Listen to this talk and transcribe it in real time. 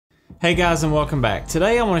Hey guys, and welcome back.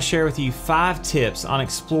 Today I want to share with you 5 tips on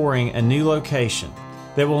exploring a new location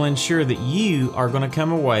that will ensure that you are going to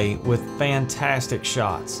come away with fantastic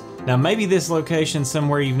shots. Now maybe this location's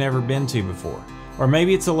somewhere you've never been to before, or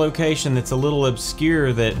maybe it's a location that's a little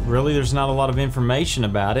obscure that really there's not a lot of information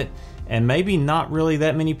about it, and maybe not really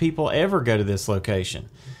that many people ever go to this location.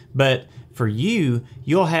 But for you,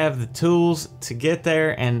 you'll have the tools to get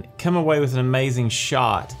there and come away with an amazing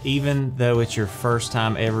shot, even though it's your first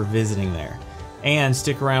time ever visiting there. And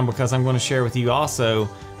stick around because I'm going to share with you also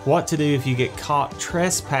what to do if you get caught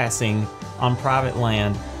trespassing on private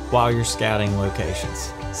land while you're scouting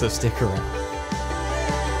locations. So stick around.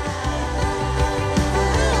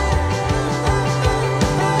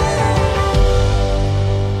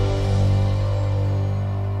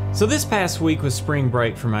 So this past week was spring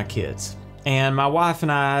break for my kids. And my wife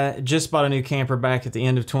and I just bought a new camper back at the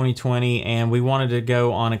end of 2020, and we wanted to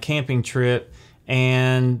go on a camping trip,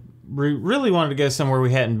 and we really wanted to go somewhere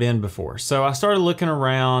we hadn't been before. So I started looking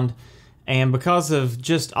around, and because of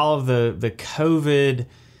just all of the COVID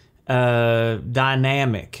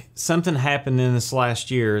dynamic, something happened in this last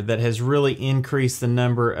year that has really increased the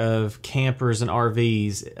number of campers and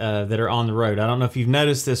RVs that are on the road. I don't know if you've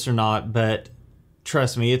noticed this or not, but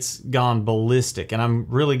trust me, it's gone ballistic. And I'm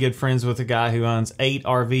really good friends with a guy who owns 8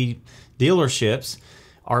 RV dealerships,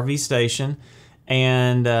 RV station,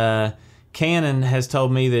 and Cannon has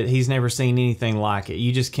told me that he's never seen anything like it.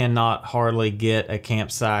 You just cannot hardly get a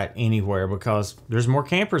campsite anywhere because there's more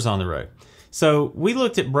campers on the road. So we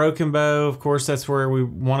looked at Broken Bow. Of course, that's where we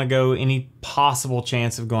want to go any possible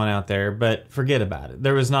chance of going out there, but forget about it.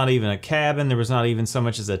 There was not even a cabin. There was not even so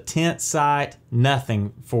much as a tent site,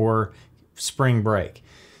 nothing for spring break.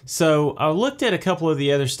 So I looked at a couple of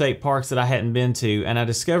the other state parks that I hadn't been to, and I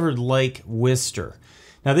discovered Lake Wister.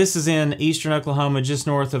 Now this is in eastern Oklahoma, just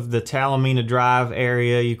north of the Talamina Drive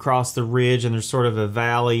area. You cross the ridge and there's sort of a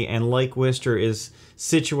valley, and Lake Wister is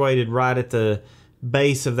situated right at the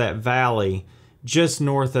base of that valley, just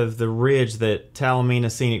north of the ridge that Talamina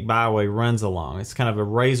Scenic Byway runs along. It's kind of a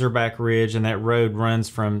razorback ridge, and that road runs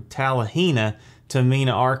from Talahena to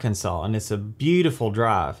Mena, Arkansas, and it's a beautiful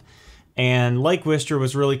drive. And Lake Wister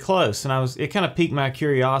was really close, and it kind of piqued my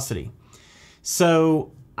curiosity.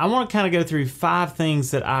 So I want to kind of go through 5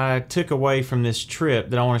 things that I took away from this trip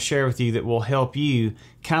that I want to share with you that will help you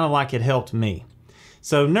kind of like it helped me.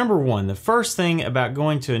 So number 1, the first thing about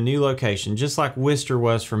going to a new location, just like Wister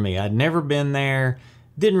was for me, I'd never been there,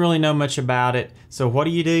 didn't really know much about it. So what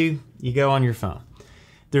do? You go on your phone.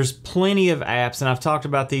 There's plenty of apps, and I've talked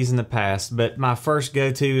about these in the past, but my first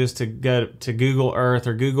go-to is to go to Google Earth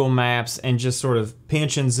or Google Maps and just sort of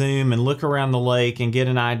pinch and zoom and look around the lake and get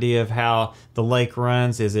an idea of how the lake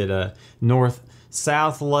runs. Is it a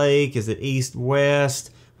north-south lake? Is it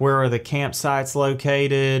east-west? Where are the campsites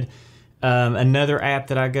located? Another app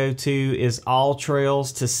that I go to is All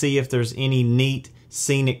Trails to see if there's any neat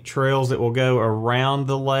scenic trails that will go around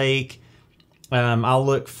the lake. I'll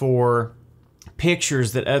look for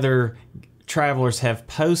pictures that other travelers have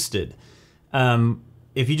posted.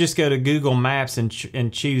 If you just go to Google Maps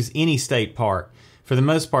and choose any state park, for the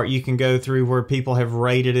most part you can go through where people have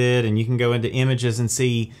rated it, and you can go into images and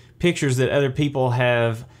see pictures that other people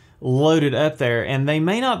have loaded up there, and they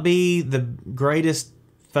may not be the greatest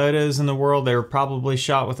photos in the world. They were probably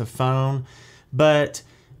shot with a phone, but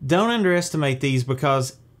don't underestimate these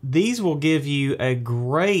because these will give you a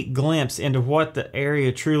great glimpse into what the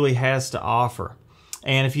area truly has to offer.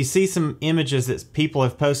 And if you see some images that people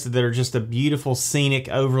have posted that are just a beautiful scenic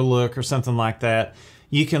overlook or something like that,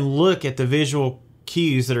 you can look at the visual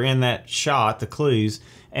cues that are in that shot, the clues,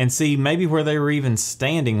 and see maybe where they were even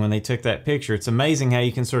standing when they took that picture. It's amazing how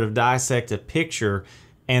you can sort of dissect a picture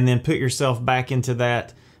and then put yourself back into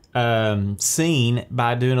that scene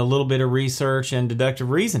by doing a little bit of research and deductive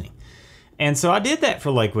reasoning. And so I did that for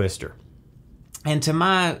Lake Wister. And to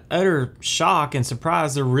my utter shock and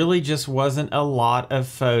surprise, there really just wasn't a lot of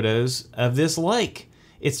photos of this lake.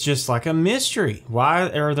 It's just like a mystery. Why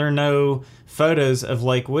are there no photos of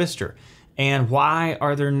Lake Wister? And why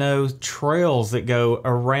are there no trails that go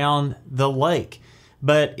around the lake?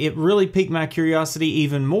 But it really piqued my curiosity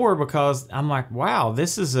even more because I'm like, wow,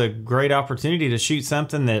 this is a great opportunity to shoot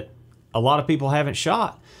something that a lot of people haven't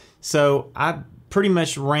shot. So I pretty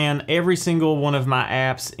much ran every single one of my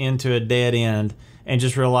apps into a dead end and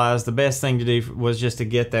just realized the best thing to do was just to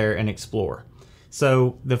get there and explore.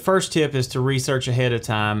 So the first tip is to research ahead of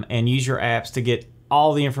time and use your apps to get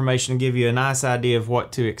all the information and give you a nice idea of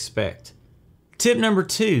what to expect. Tip number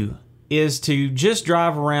 2 is to just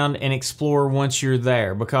drive around and explore once you're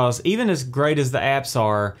there, because even as great as the apps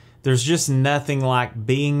are, there's just nothing like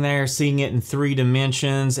being there, seeing it in 3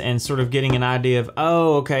 dimensions, and sort of getting an idea of,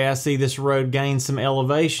 oh, okay, I see this road gain some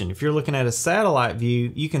elevation. If you're looking at a satellite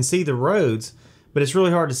view, you can see the roads, but it's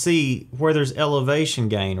really hard to see where there's elevation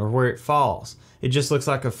gain or where it falls. It just looks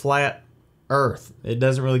like a flat earth. It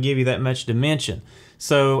doesn't really give you that much dimension.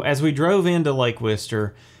 So as we drove into Lake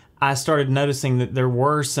Wister, I started noticing that there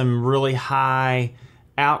were some really high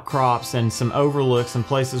outcrops and some overlooks and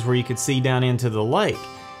places where you could see down into the lake.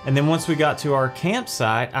 And then once we got to our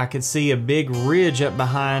campsite, I could see a big ridge up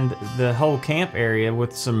behind the whole camp area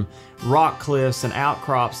with some rock cliffs and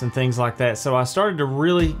outcrops and things like that. So I started to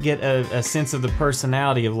really get a sense of the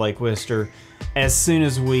personality of Lake Wister as soon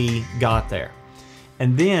as we got there.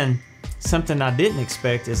 And then something I didn't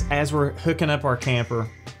expect is as we're hooking up our camper,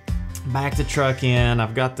 back the truck in,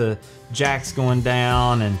 I've got the jacks going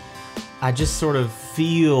down, and I just sort of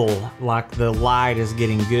feel like the light is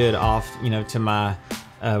getting good off, to my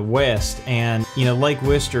west, and Lake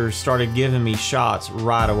Wister started giving me shots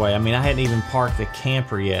right away. I mean, I hadn't even parked the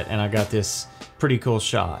camper yet, and I got this pretty cool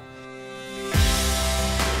shot.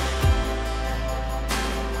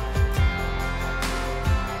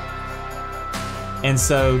 And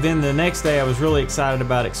so then the next day I was really excited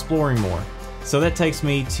about exploring more. So that takes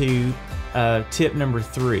me to tip number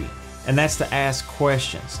 3, and that's to ask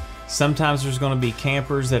questions. Sometimes there's going to be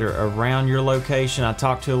campers that are around your location. I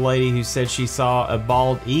talked to a lady who said she saw a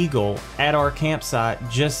bald eagle at our campsite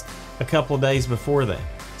just a couple of days before that.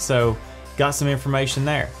 So got some information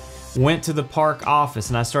there. Went to the park office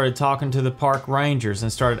and I started talking to the park rangers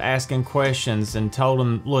and started asking questions and told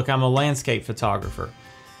them, look, I'm a landscape photographer.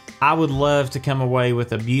 I would love to come away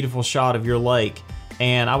with a beautiful shot of your lake,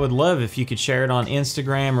 and I would love if you could share it on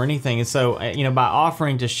Instagram or anything. And so, by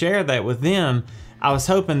offering to share that with them, I was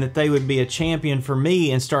hoping that they would be a champion for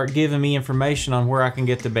me and start giving me information on where I can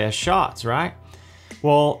get the best shots, right?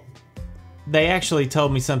 Well, they actually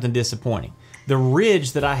told me something disappointing. The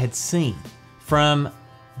ridge that I had seen from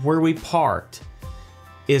where we parked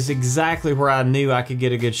is exactly where I knew I could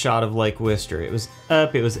get a good shot of Lake Wister. It was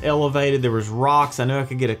up, it was elevated, there was rocks. I knew I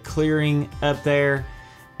could get a clearing up there,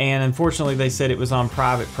 and unfortunately they said it was on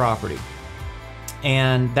private property.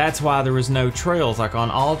 And that's why there was no trails. Like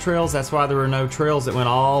on all trails, that's why there were no trails that went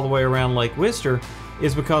all the way around Lake Wister,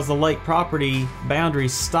 is because the lake property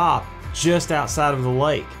boundaries stop just outside of the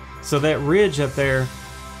lake. So that ridge up there,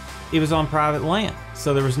 it was on private land.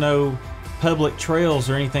 So there was no public trails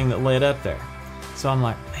or anything that led up there. So I'm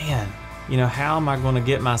like, man, how am I going to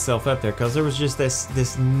get myself up there? Because there was just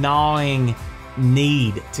this gnawing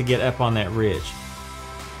need to get up on that ridge.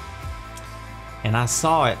 And I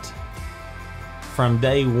saw it from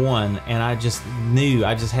day one, and I just knew,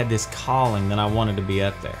 I just had this calling that I wanted to be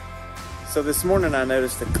up there. So this morning I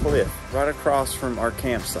noticed a cliff right across from our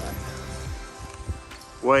campsite.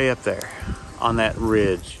 Way up there on that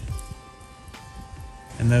ridge.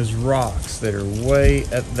 And those rocks that are way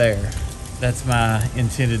up there, that's my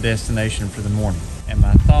intended destination for the morning. And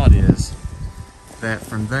my thought is that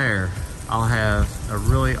from there, I'll have a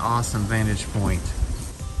really awesome vantage point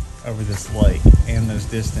over this lake and those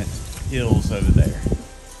distant hills over there.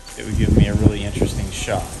 It would give me a really interesting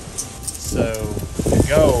shot. So the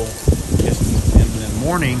goal is in the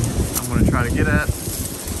morning, I'm going to try to get up,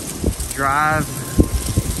 drive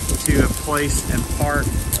to a place and park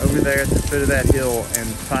over there at the foot of that hill and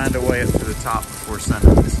find a way up to the top before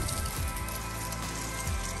sunrise.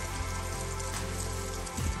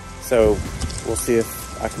 So we'll see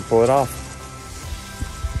if I can pull it off.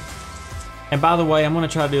 And by the way, I'm going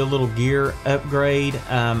to try to do a little gear upgrade.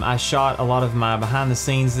 I shot a lot of my behind the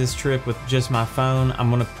scenes this trip with just my phone. I'm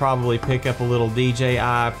going to probably pick up a little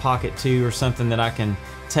DJI Pocket 2 or something that I can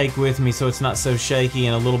take with me so it's not so shaky,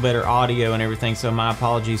 and a little better audio and everything. So my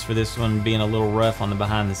apologies for this one being a little rough on the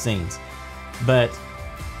behind the scenes. But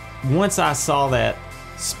once I saw that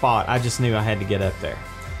spot, I just knew I had to get up there.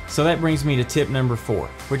 So that brings me to tip number 4,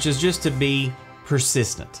 which is just to be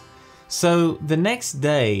persistent. So the next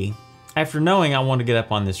day, after knowing I wanted to get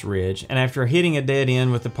up on this ridge, and after hitting a dead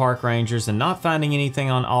end with the park rangers and not finding anything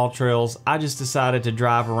on all trails, I just decided to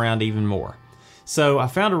drive around even more. So I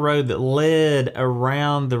found a road that led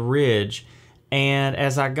around the ridge, and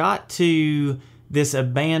as I got to this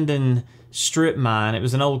abandoned strip mine, it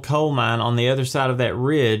was an old coal mine on the other side of that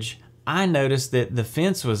ridge, I noticed that the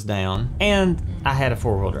fence was down and I had a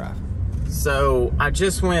 4-wheel drive. So I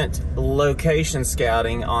just went location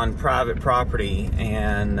scouting on private property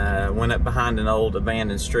and went up behind an old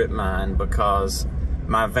abandoned strip mine because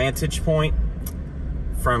my vantage point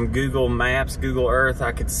from Google Maps, Google Earth,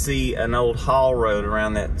 I could see an old haul road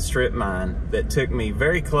around that strip mine that took me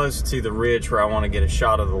very close to the ridge where I want to get a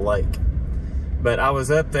shot of the lake. But I was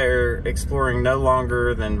up there exploring no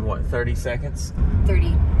longer than, what, 30 seconds?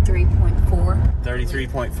 33.4.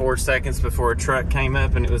 33.4 seconds before a truck came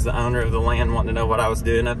up, and it was the owner of the land wanting to know what I was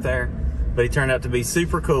doing up there. But he turned out to be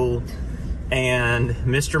super cool, and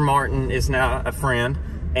Mr. Martin is now a friend,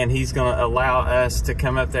 and he's going to allow us to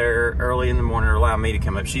come up there early in the morning, or allow me to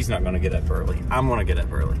come up. She's not going to get up early. I'm going to get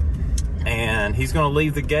up early. And he's going to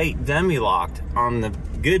leave the gate dummy locked on the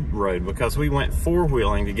good road, because we went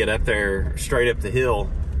four-wheeling to get up there straight up the hill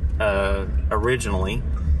originally.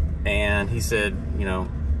 And he said, you know,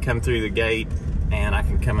 come through the gate and I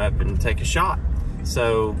can come up and take a shot.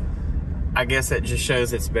 So I guess that just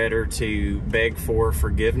shows it's better to beg for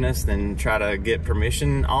forgiveness than try to get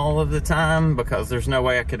permission all of the time, because there's no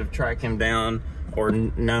way I could have tracked him down or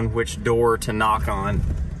known which door to knock on.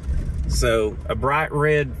 So a bright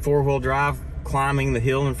red four-wheel drive climbing the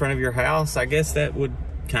hill in front of your house, I guess that would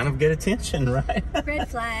kind of get attention, right? Red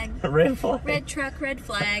flag. Red flag. Red truck, red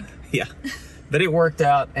flag. Yeah. But it worked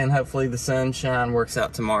out, and hopefully the sunshine works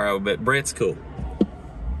out tomorrow. But Brett's cool.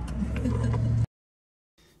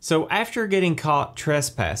 So after getting caught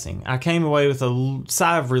trespassing, I came away with a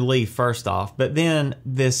sigh of relief first off, but then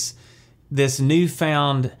this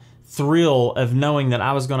newfound thrill of knowing that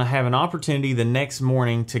I was going to have an opportunity the next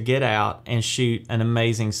morning to get out and shoot an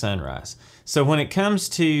amazing sunrise. So when it comes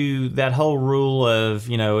to that whole rule of,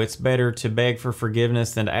 you know, it's better to beg for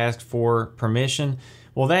forgiveness than to ask for permission,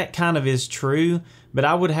 well, that kind of is true, but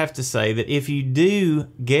I would have to say that if you do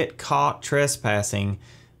get caught trespassing,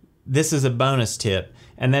 this is a bonus tip,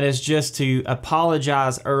 and that is just to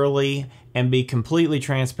apologize early and be completely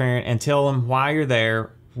transparent and tell them why you're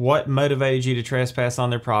there, what motivated you to trespass on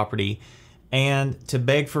their property, and to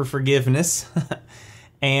beg for forgiveness.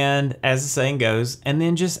 And as the saying goes, and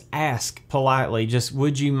then just ask politely, just,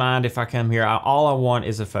 would you mind if I come here? All I want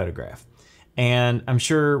is a photograph. And I'm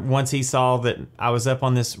sure once he saw that I was up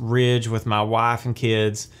on this ridge with my wife and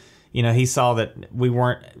kids, you know, he saw that we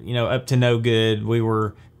weren't, you know, up to no good. We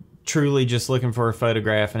were truly just looking for a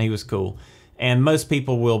photograph, and he was cool. And most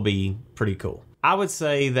people will be pretty cool. I would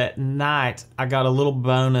say that night I got a little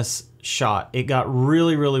bonus shot. It got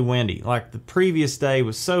really, really windy. Like the previous day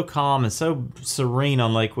was so calm and so serene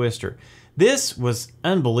on Lake Wister. This was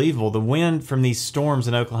unbelievable. The wind from these storms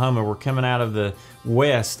in Oklahoma were coming out of the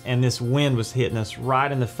west, and this wind was hitting us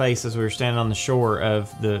right in the face as we were standing on the shore of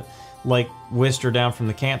the Lake Wister down from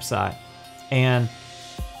the campsite. And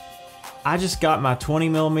I just got my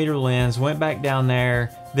 20mm lens, went back down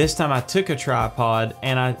there. This time I took a tripod,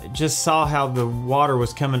 and I just saw how the water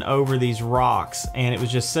was coming over these rocks, and it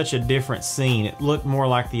was just such a different scene. It looked more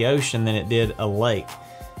like the ocean than it did a lake.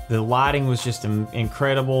 The lighting was just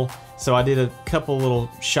incredible. So I did a couple little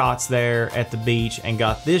shots there at the beach and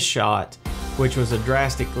got this shot, which was a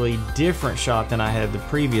drastically different shot than I had the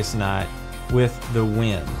previous night with the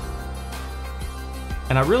wind.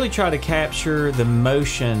 And I really try to capture the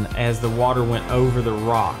motion as the water went over the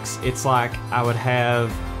rocks. It's like I would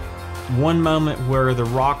have one moment where the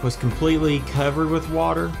rock was completely covered with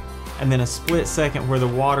water, and then a split second where the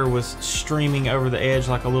water was streaming over the edge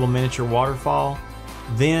like a little miniature waterfall.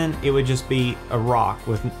 Then it would just be a rock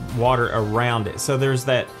with water around it. So there's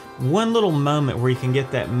that one little moment where you can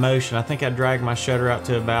get that motion. I think I dragged my shutter out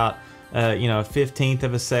to about you know, a 15th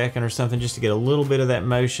of a second or something, just to get a little bit of that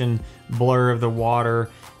motion blur of the water.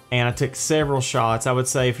 And I took several shots. I would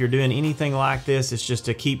say if you're doing anything like this, it's just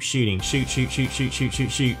to keep shooting. Shoot, shoot, shoot, shoot, shoot,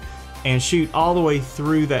 shoot, shoot. And shoot all the way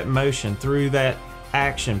through that motion, through that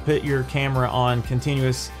action. Put your camera on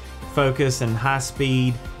continuous focus and high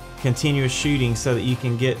speed, continuous shooting, so that you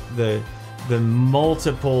can get the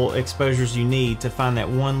multiple exposures you need to find that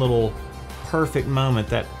one little perfect moment,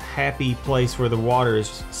 that happy place where the water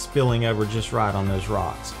is spilling over just right on those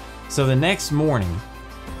rocks. So the next morning,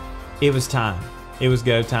 it was time. It was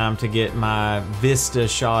go time to get my vista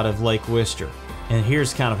shot of Lake Wister. And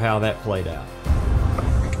here's kind of how that played out.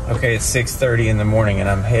 Okay, it's 6:30 in the morning and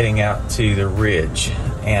I'm heading out to the ridge.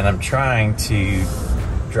 And I'm trying to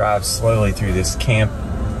drive slowly through this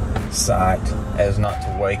campsite as not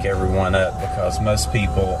to wake everyone up, because most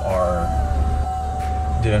people are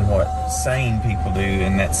doing what sane people do,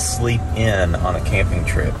 and that's sleep in on a camping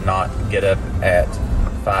trip, not get up at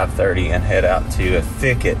 5:30 and head out to a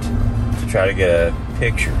thicket to try to get a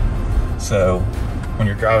picture. So when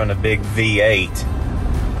you're driving a big V8,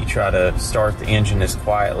 you try to start the engine as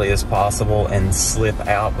quietly as possible and slip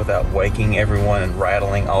out without waking everyone and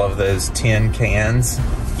rattling all of those tin cans.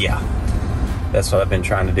 Yeah, that's what I've been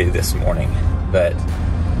trying to do this morning. But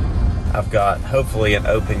I've got hopefully an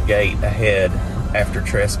open gate ahead after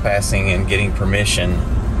trespassing and getting permission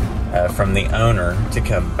from the owner to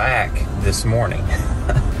come back this morning.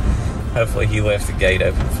 Hopefully he left the gate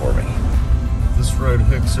open for me. This road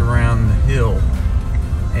hooks around the hill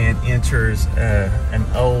and enters an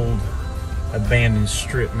old abandoned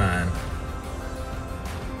strip mine.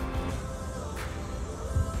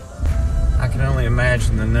 I can only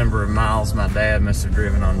imagine the number of miles my dad must have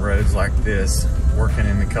driven on roads like this, working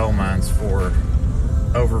in the coal mines for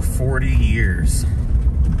over 40 years.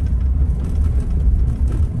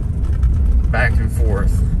 Back and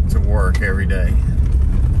forth to work every day.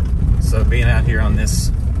 So being out here on this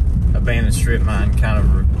abandoned strip mine kind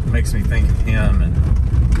of makes me think of him, and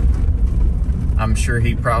I'm sure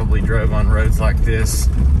he probably drove on roads like this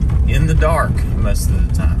in the dark most of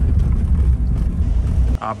the time.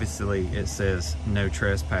 Obviously it says no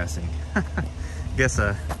trespassing. Guess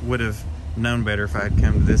I would have known better if I had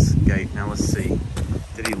come to this gate. Now let's see.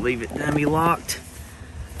 Did he leave it dummy locked?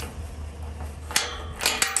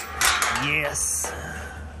 Yes.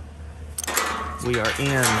 We are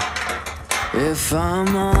in. If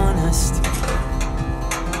I'm honest,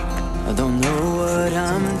 I don't know what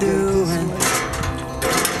I'm doing.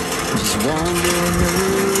 Just wandering the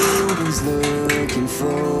ruins, looking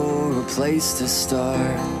for a place to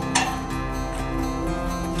start.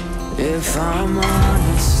 If I'm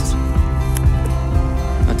honest,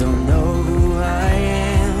 I don't know who I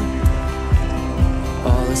am.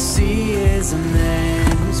 All I see is a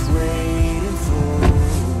man who's waiting for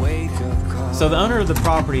a wake-up call. So the owner of the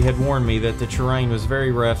property had warned me that the terrain was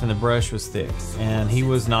very rough and the brush was thick, and he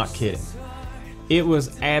was not kidding. It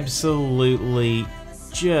was absolutely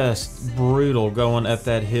just brutal going up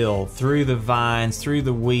that hill, through the vines, through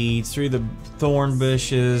the weeds, through the thorn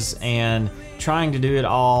bushes, and trying to do it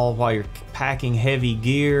all while you're packing heavy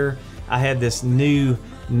gear. I had this new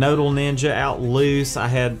Nodal Ninja out loose. I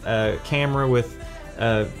had a camera with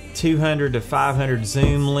 200 to 500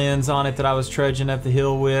 zoom lens on it that I was trudging up the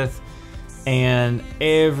hill with, and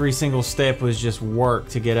every single step was just work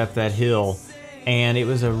to get up that hill. And it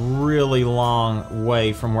was a really long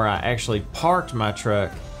way from where I actually parked my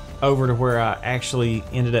truck over to where I actually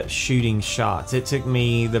ended up shooting shots. It took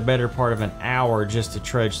me the better part of an hour just to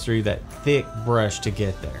trudge through that thick brush to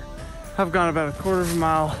get there. I've gone about a quarter of a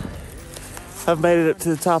mile. I've made it up to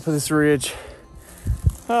the top of this ridge.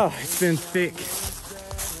 Oh, it's been thick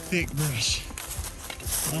brush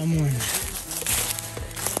all morning.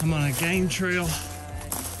 I'm on a game trail,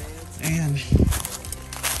 and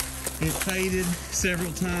it faded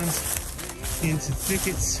several times into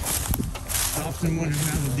thickets. I often wonder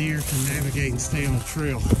how the deer can navigate and stay on a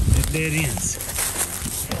trail at dead ends.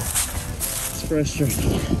 It's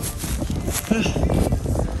frustrating.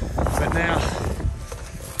 But now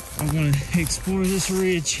I'm going to explore this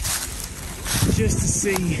ridge just to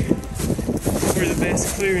see where the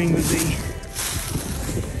best clearing would be.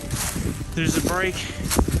 There's a break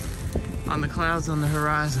on the clouds on the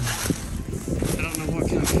horizon. I don't know what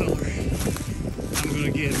kind of color I'm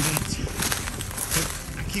gonna get, but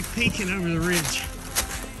I keep peeking over the ridge,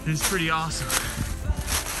 and it's pretty awesome.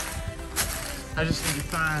 I just need to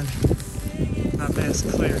find my best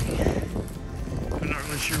clearing. I'm not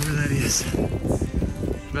really sure where that is,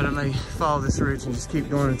 but I may follow this ridge and just keep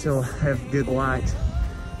going until I have good light,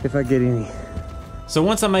 if I get any. So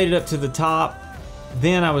once I made it up to the top,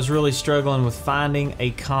 then I was really struggling with finding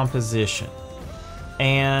a composition.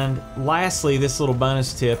 And lastly, this little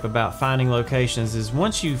bonus tip about finding locations is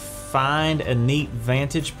once you find a neat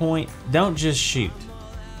vantage point, don't just shoot.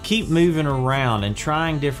 Keep moving around and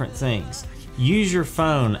trying different things. Use your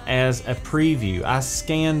phone as a preview. I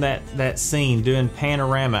scanned that scene doing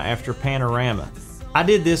panorama after panorama. I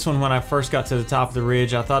did this one when I first got to the top of the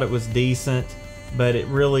ridge. I thought it was decent, but it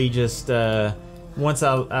really just, once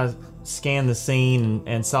I scanned the scene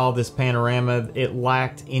and saw this panorama, it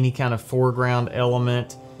lacked any kind of foreground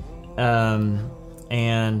element,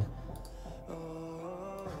 and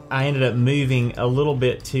I ended up moving a little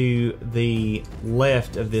bit to the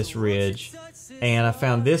left of this ridge, and I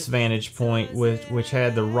found this vantage point which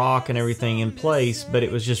had the rock and everything in place, but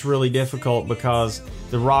it was just really difficult because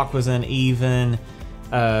the rock was uneven.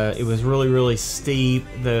 It was really steep.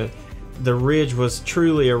 The ridge was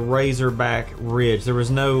truly a razorback ridge. There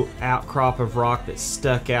was no outcrop of rock that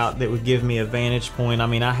stuck out that would give me a vantage point. I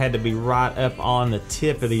mean, I had to be right up on the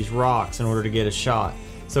tip of these rocks in order to get a shot.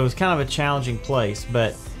 So it was kind of a challenging place,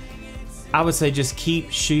 but I would say just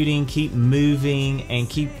keep shooting, keep moving, and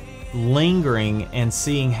keep lingering and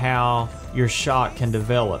seeing how your shot can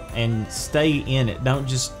develop, and stay in it. Don't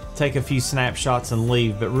just take a few snapshots and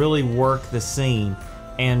leave, but really work the scene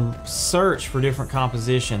and search for different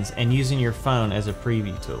compositions, and using your phone as a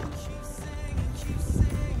preview tool.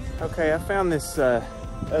 Okay, I found this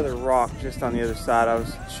other rock just on the other side. I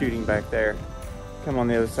was shooting back there, come on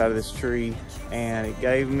the other side of this tree, and it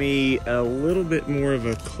gave me a little bit more of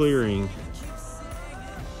a clearing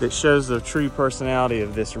that shows the true personality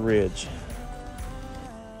of this ridge.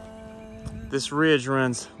 This ridge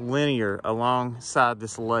runs linear alongside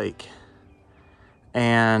this lake,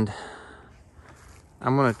 and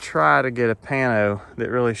I'm gonna try to get a pano that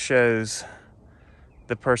really shows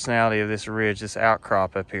the personality of this ridge, this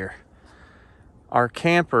outcrop up here. Our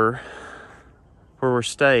camper, where we're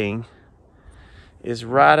staying, is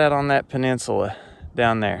right out on that peninsula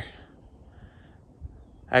down there.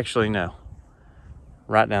 Actually, no,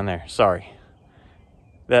 right down there, sorry.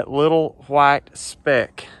 That little white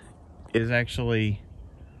speck is actually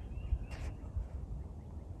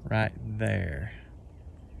right there.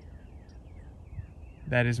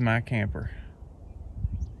 That is my camper,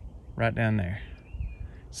 right down there.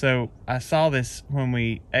 So I saw this when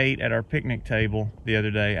we ate at our picnic table the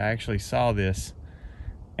other day. I actually saw this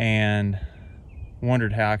and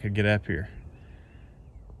wondered how I could get up here.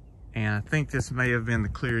 And I think this may have been the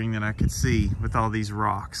clearing that I could see with all these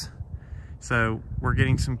rocks. So we're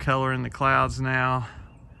getting some color in the clouds now,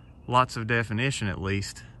 lots of definition at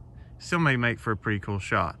least. Still may make for a pretty cool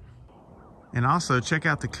shot. And also check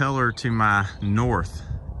out the color to my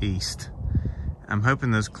northeast. I'm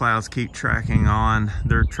hoping those clouds keep tracking on.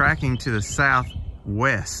 They're tracking to the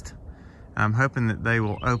southwest. I'm hoping that they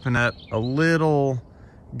will open up a little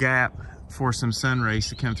gap for some sun rays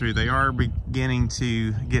to come through. They are beginning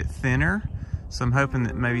to get thinner, so I'm hoping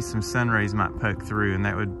that maybe some sun rays might poke through, and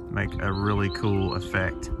that would make a really cool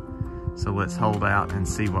effect. So let's hold out and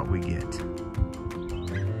see what we get.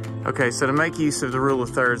 Okay, so to make use of the rule of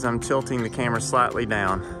thirds, I'm tilting the camera slightly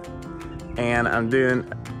down, and I'm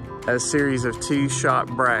doing a series of 2-shot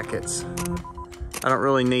brackets. I don't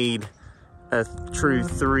really need a true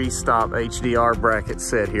 3-stop HDR bracket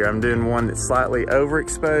set here. I'm doing one that's slightly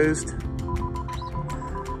overexposed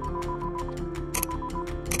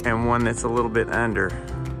and one that's a little bit under,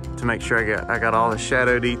 to make sure I got all the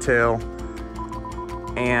shadow detail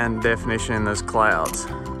and definition in those clouds.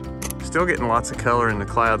 Still getting lots of color in the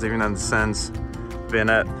clouds even though the sun's been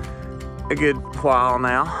up a good while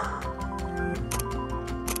now.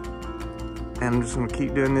 And I'm just gonna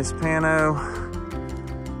keep doing this pano.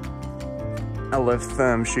 I love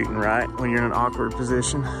thumb shooting right when you're in an awkward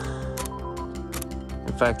position.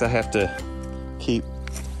 In fact, I have to keep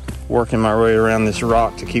working my way around this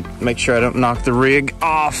rock to make sure I don't knock the rig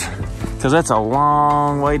off, because that's a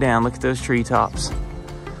long way down. Look at those treetops.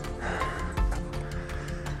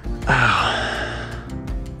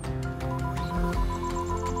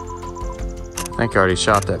 I think I already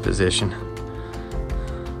shot that position.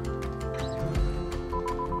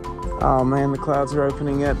 Oh man, the clouds are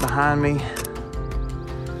opening up behind me.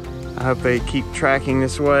 I hope they keep tracking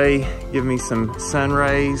this way, give me some sun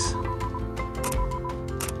rays.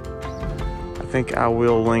 I think I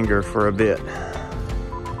will linger for a bit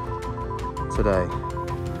today.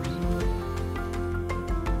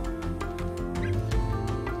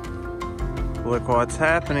 Look what's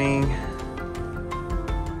happening.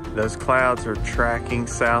 Those clouds are tracking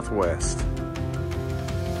southwest.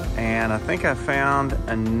 And I think I found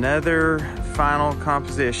another final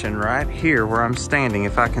composition right here where I'm standing,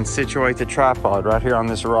 if I can situate the tripod right here on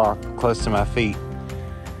this rock close to my feet.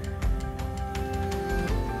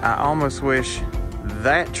 I almost wish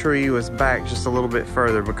that tree was back just a little bit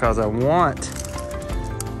further, because I want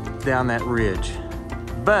down that ridge,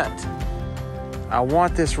 but I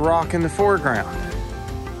want this rock in the foreground.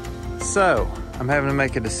 So I'm having to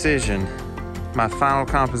make a decision. My final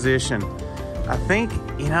composition, I think,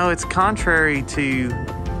 you know, it's contrary to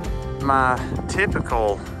my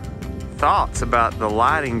typical thoughts about the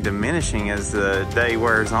lighting diminishing as the day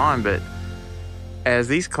wears on, but as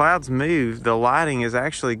these clouds move, the lighting is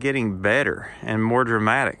actually getting better and more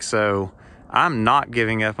dramatic. So I'm not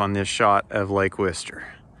giving up on this shot of Lake Wister.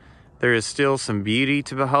 There is still some beauty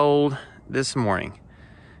to behold this morning.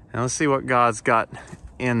 And let's see what God's got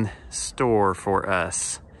in store for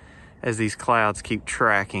us as these clouds keep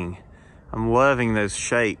tracking. I'm loving those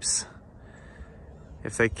shapes.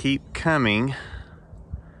 If they keep coming,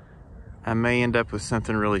 I may end up with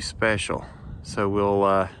something really special. So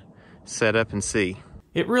we'll set up and see.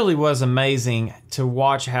 It really was amazing to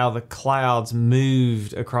watch how the clouds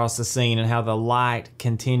moved across the scene and how the light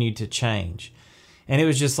continued to change. And it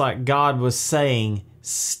was just like God was saying,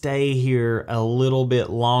 stay here a little bit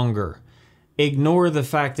longer. Ignore the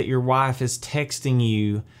fact that your wife is texting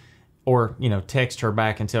you, or, you know, text her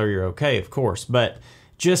back and tell her you're okay, of course, but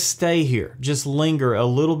just stay here. Just linger a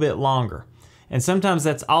little bit longer. And sometimes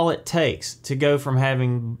that's all it takes to go from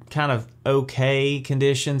having kind of okay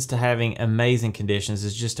conditions to having amazing conditions,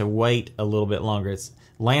 is just to wait a little bit longer.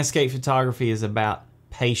 Landscape photography is about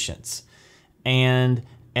patience. And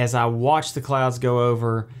as I watched the clouds go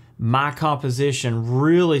over, my composition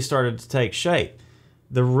really started to take shape.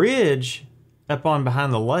 The ridge up on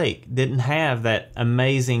behind the lake didn't have that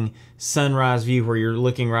amazing sunrise view where you're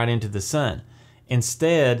looking right into the sun.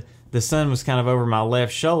 Instead, the sun was kind of over my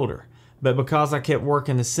left shoulder. But because I kept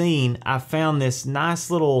working the scene, I found this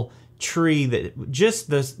nice little tree that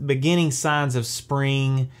just the beginning signs of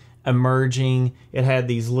spring emerging. It had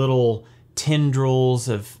these little tendrils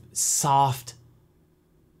of soft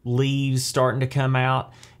leaves starting to come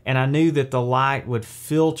out. And I knew that the light would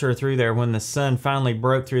filter through there when the sun finally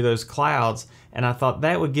broke through those clouds. And I thought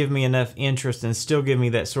that would give me enough interest and still give me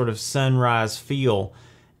that sort of sunrise feel.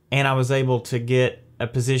 And I was able to get a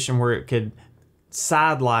position where it could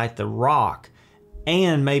sidelight the rock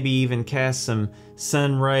and maybe even cast some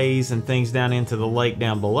sun rays and things down into the lake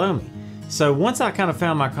down below me. So once I kind of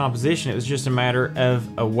found my composition, it was just a matter of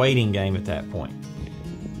a waiting game at that point.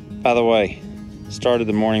 By the way, started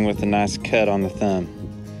the morning with a nice cut on the thumb.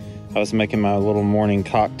 I was making my little morning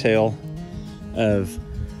cocktail of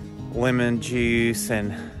lemon juice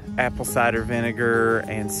and apple cider vinegar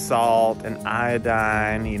and salt and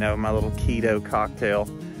iodine, you know, my little keto cocktail.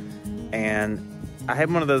 And I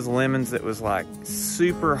had one of those lemons that was like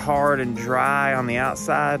super hard and dry on the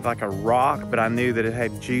outside, like a rock, but I knew that it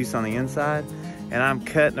had juice on the inside. And I'm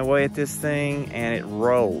cutting away at this thing and it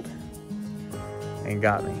rolled and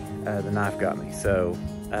got me. The knife got me. So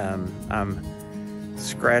I'm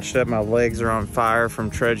scratched up. My legs are on fire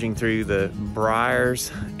from trudging through the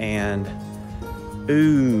briars. And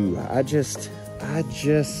ooh, I just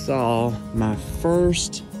saw my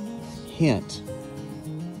first hint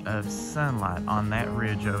of sunlight on that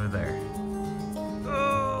ridge over there.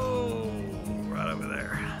 Oh, right over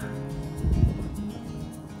there.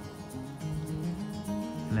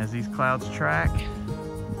 And as these clouds track,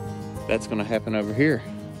 that's gonna happen over here.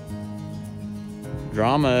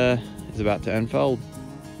 Drama is about to unfold.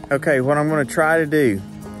 Okay, what I'm gonna try to do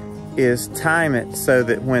is time it so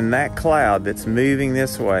that when that cloud that's moving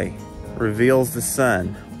this way reveals the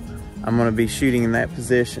sun, I'm gonna be shooting in that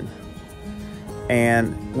position.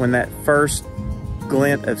 And when that first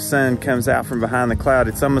glint of sun comes out from behind the cloud,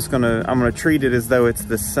 it's almost I'm gonna treat it as though it's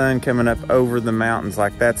the sun coming up over the mountains,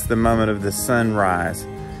 like that's the moment of the sunrise.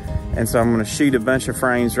 And so I'm gonna shoot a bunch of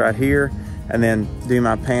frames right here and then do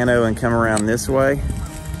my pano and come around this way.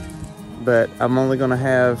 But I'm only gonna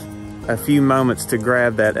have a few moments to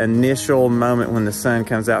grab that initial moment when the sun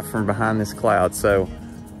comes out from behind this cloud. So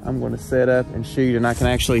I'm gonna set up and shoot, and I can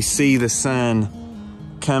actually see the sun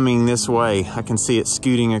coming this way. I can see it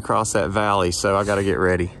scooting across that valley, so I gotta get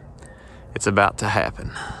ready. It's about to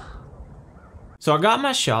happen. So I got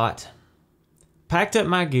my shot, packed up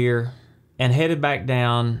my gear, and headed back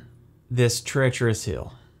down this treacherous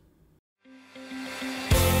hill.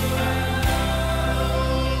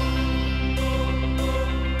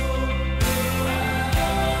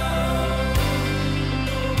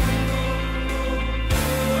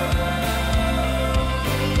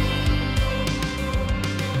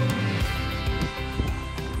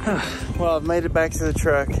 Well, I've made it back to the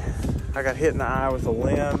truck. I got hit in the eye with a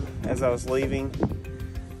limb as I was leaving.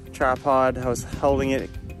 Tripod, I was holding it,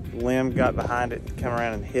 limb got behind it, come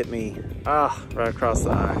around and hit me, right across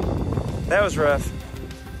the eye. That was rough.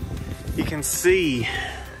 You can see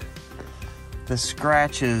the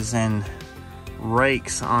scratches and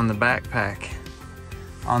rakes on the backpack.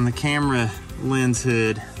 On the camera lens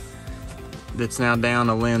hood that's now down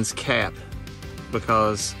a lens cap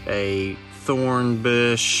because a thorn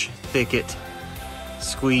bush thicket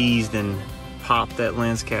squeezed and popped that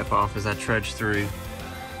lens cap off as I trudged through.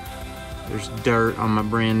 There's dirt on my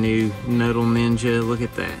brand new Nodal Ninja. Look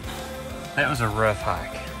at that. That was a rough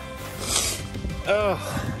hike. Oh,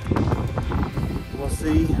 we'll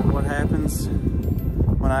see what happens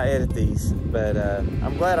when I edit these, but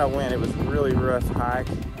I'm glad I went. It was a really rough hike.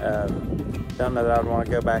 Don't know that I'd want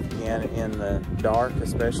to go back again in the dark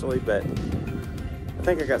especially, but I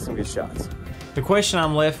think I got some good shots. The question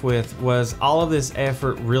I'm left with was, all of this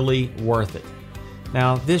effort really worth it?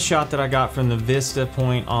 Now, this shot that I got from the Vista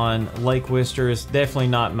point on Lake Wister is definitely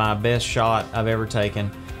not my best shot I've ever taken.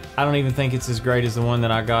 I don't even think it's as great as the one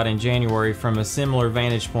that I got in January from a similar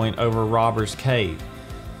vantage point over Robbers Cave.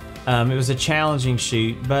 It was a challenging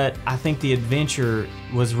shoot, but I think the adventure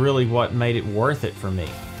was really what made it worth it for me.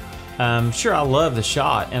 Sure, I love the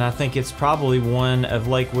shot, and I think it's probably one of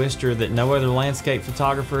Lake Wister that no other landscape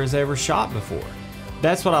photographer has ever shot before.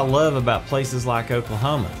 That's what I love about places like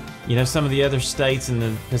Oklahoma. You know, some of the other states in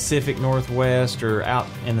the Pacific Northwest or out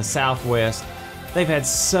in the Southwest, they've had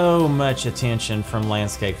so much attention from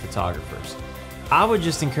landscape photographers. I would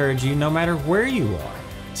just encourage you, no matter where you are,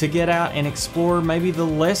 to get out and explore maybe the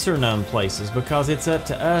lesser known places, because it's up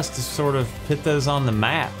to us to sort of put those on the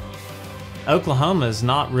map. Oklahoma has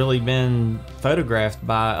not really been photographed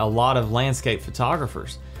by a lot of landscape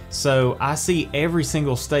photographers. So I see every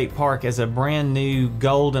single state park as a brand new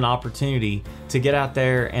golden opportunity to get out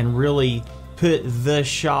there and really put the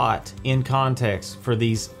shot in context for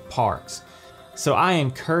these parks. So I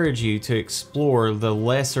encourage you to explore the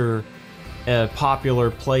lesser popular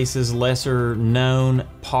places, lesser known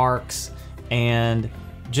parks, and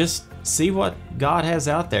just see what God has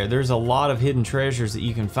out there. There's a lot of hidden treasures that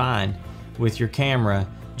you can find with your camera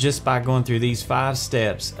just by going through these 5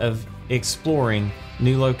 steps of exploring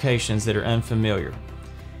new locations that are unfamiliar.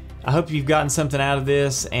 I hope you've gotten something out of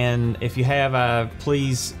this, and if you have, I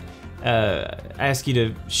please ask you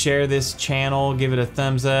to share this channel, give it a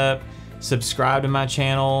thumbs up, subscribe to my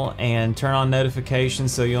channel, and turn on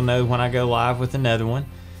notifications so you'll know when I go live with another one.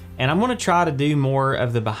 And I'm going to try to do more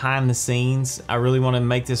of the behind the scenes. I really want to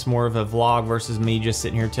make this more of a vlog versus me just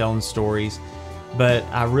sitting here telling stories. But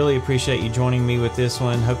I really appreciate you joining me with this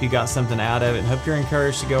one. Hope you got something out of it, and hope you're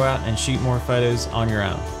encouraged to go out and shoot more photos on your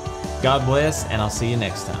own. God bless, and I'll see you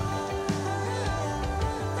next time.